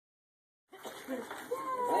Boy,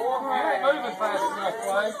 you ain't moving fast enough,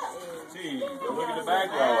 Clay. Gee, go look at the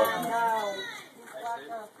backyard.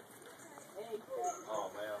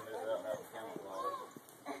 Oh, man, I missed out. That was camouflage.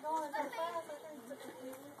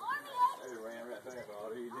 He ran right past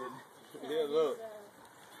all he did. Yeah, look.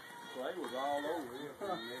 Clay was all over here from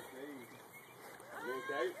the next day. You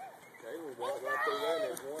okay? Clay was walking right through there, and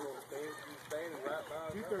there's one on the fence. He's standing right by.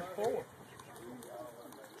 234.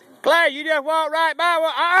 Clay, you just walked right by.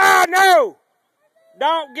 Oh, no!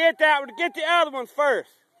 Don't get that one. Get the other ones first.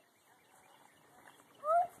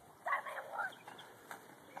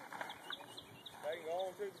 They can go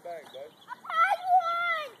on to the bank, baby.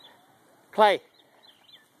 Clay.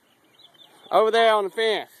 Over there on the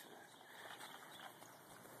fence.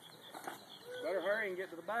 Better hurry and get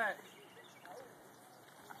to the back.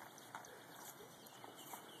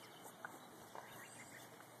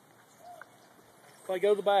 Clay,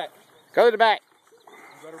 go to the back. Go to the back. You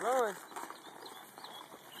better run.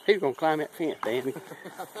 He's going to climb that fence, damn it. Still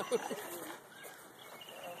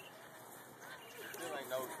ain't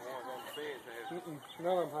no ones on the fence, has it?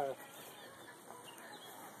 None of them have.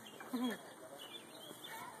 I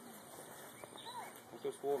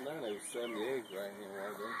just swore down there was 70 eggs right here,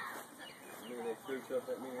 right there. I mean, they scooped up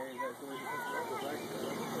that many eggs that quick.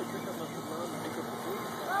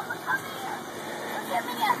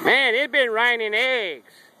 Man, it's been raining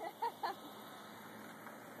eggs.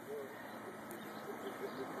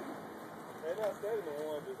 They're not studying the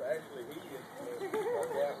ones that's actually heated. One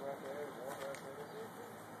right there, one right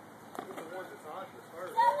there. The ones that's hot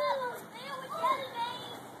first.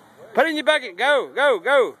 Put it in your bucket. Go, go,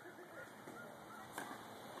 go.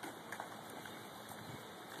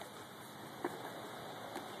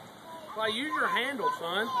 Clay, use your handle,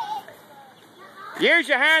 son. Use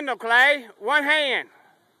your handle, Clay. One hand.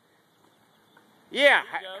 Yeah.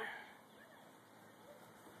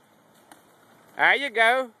 There you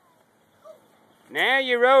go. Now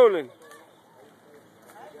you're rolling.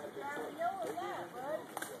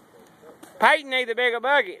 Peyton needs a bigger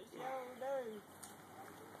bucket.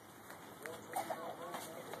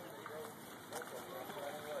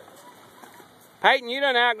 Peyton, you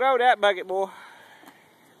done outgrow that bucket, boy.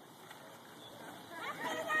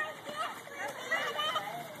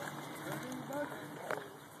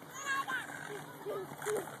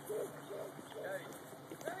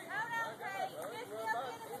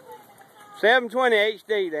 $720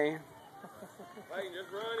 HD, Dan. Hey, just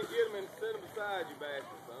run and get them and set them beside you,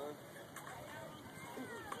 bastard, son.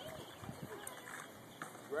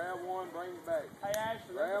 Grab one, bring it back. Hey,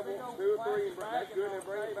 Ashley, Grab one, 2 or 3, and that's good, and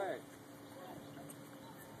bring it back.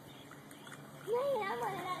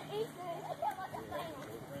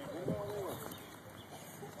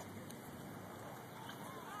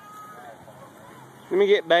 Let me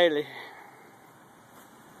get Bailey.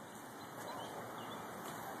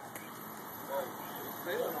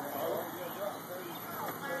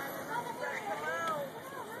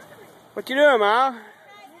 What you doing, Ma?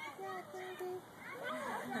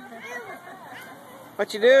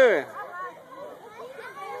 What you doing?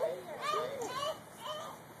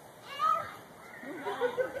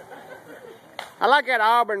 I like that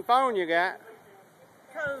Auburn phone you got.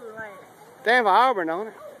 Stand for Auburn on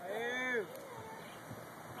it.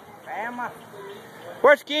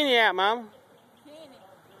 Where's Kenny at, Mama? Kenny.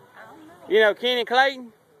 I don't know. You know Kenny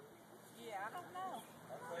Clayton? Yeah, I don't know.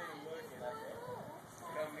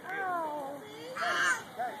 Oh.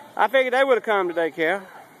 I figured they would have come today, Cal.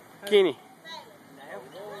 Kenny.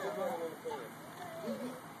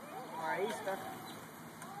 Or Easter.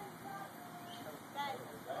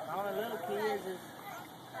 All the little kids is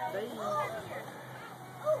beans.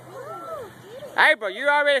 April, you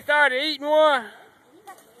already started eating one?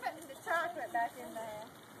 Putting the chocolate back in there.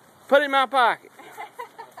 Put it in my pocket.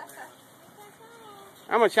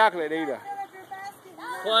 I'm a chocolate eater.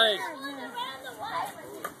 Clay.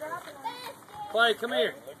 Clay, come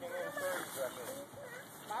here.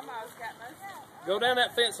 Mama's got most. Go down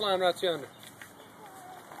that fence line right yonder.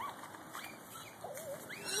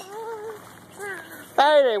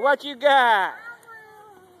 Bailey, what you got?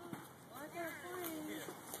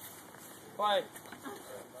 Clay.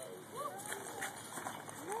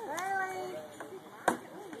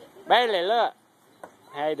 Bailey, look.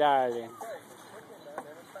 Hey, darling.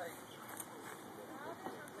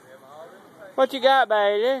 What you got,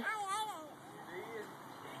 Bailey?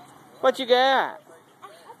 What you got?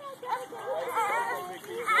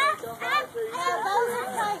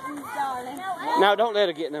 No, don't let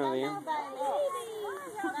her get none of them.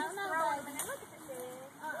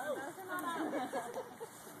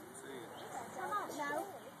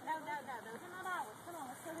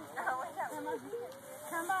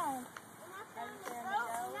 Come on.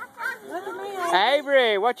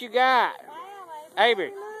 Avery, what you got?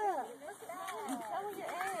 Avery.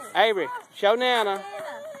 Avery, show Nana.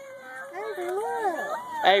 Avery, look.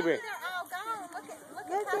 Avery. They're all gone. Look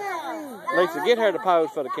at Papa. Lisa, get her to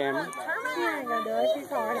pose for the camera. She ain't gonna do it. She's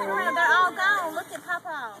hard. They're all gone. Look at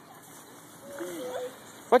Papa.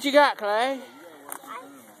 What you got, Clay?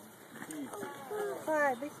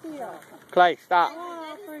 Clay, be still. Clay, stop.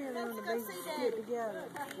 Oh, friends are gonna get together.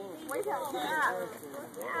 We don't stop.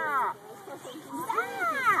 Stop. Stop.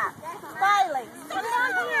 Bailey, sit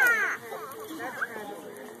down here.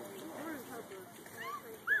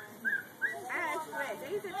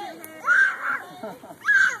 These are too heavy.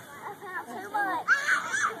 Too much.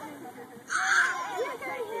 Look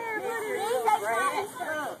at here. These are tiny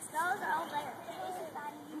sticks. Those are all there.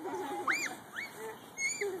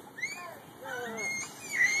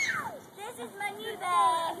 This is my new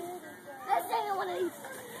bag. Let's take one of these.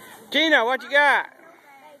 Gina, what you got?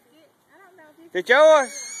 Is it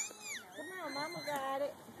yours? Come on, Mama got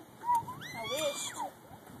it. I wished.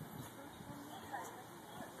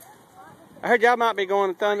 I heard y'all might be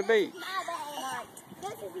going to Thunder Beach. My bag.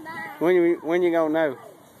 This is mine. When you gonna know?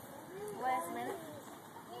 Last minute.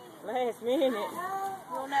 Last minute.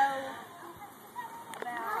 We'll know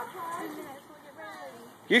about 2 minutes. We'll get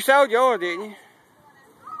ready. You sold yours, didn't you?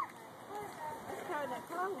 Let's throw that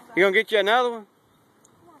clothes on. You gonna get you another one?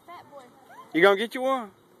 Come on, fat boy. You gonna get you one?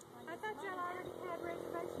 I thought y'all already had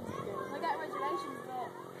reservations. We got reservations,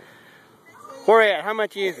 but... Where at? How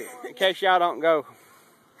much is it? In case y'all don't go.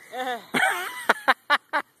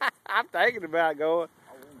 I'm thinking about going.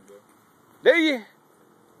 I want to go. Do you?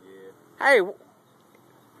 Yeah. Hey,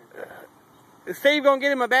 is Steve gonna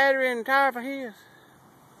get him a battery and tire for his?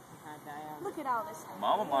 Look at all this.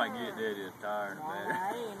 Mama might get Daddy a tire and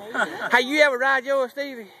a battery. Hey, you ever ride yours,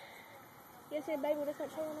 Stevie? Yes, sir, baby, that's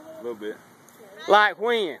what showing A little bit. Like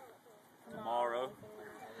when? Tomorrow.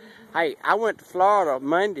 Hey, I went to Florida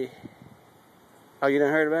Monday. Oh, you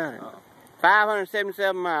done heard about it?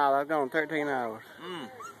 577 miles. I've gone 13 hours.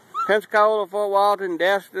 Pensacola, Fort Walton,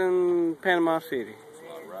 Destin, Panama City. That's a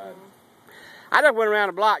lot of riding. I just went around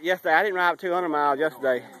the block yesterday. I didn't ride 200 miles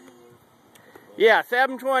yesterday. Yeah,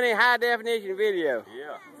 720 high definition video.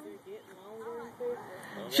 Yeah.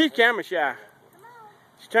 She's camera shy.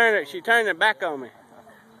 She turned it back on me.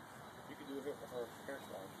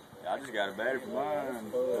 I just got a battery for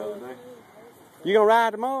mine the other day. You gonna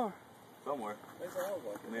ride tomorrow? Somewhere.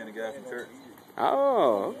 Me and the guy from church.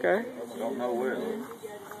 Oh, okay. Don't know where.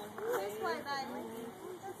 This way, baby.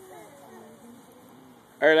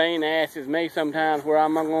 Erlene asks me sometimes where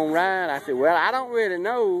I'm gonna ride. I said, well, I don't really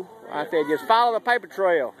know. I said, just follow the paper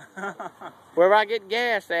trail. Wherever I get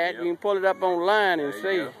gas at, you can pull it up online and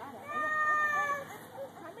see. Go.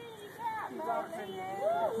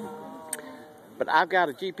 But I've got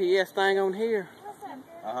a GPS thing on here.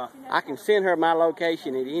 Uh-huh. I can send her my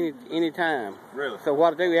location at any time. Really? So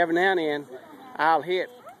what I do every now and then, I'll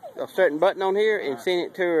hit a certain button on here and send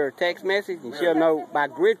it to her text message, and she'll know by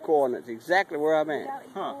grid coordinates exactly where I'm at.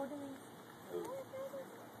 Huh.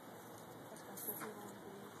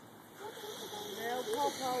 Well,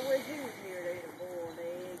 Papa always used here to eat a boiled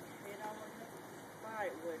egg. And I would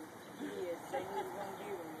fight with kids. They was going to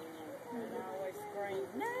give him one. And I always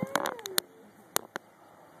screamed, no.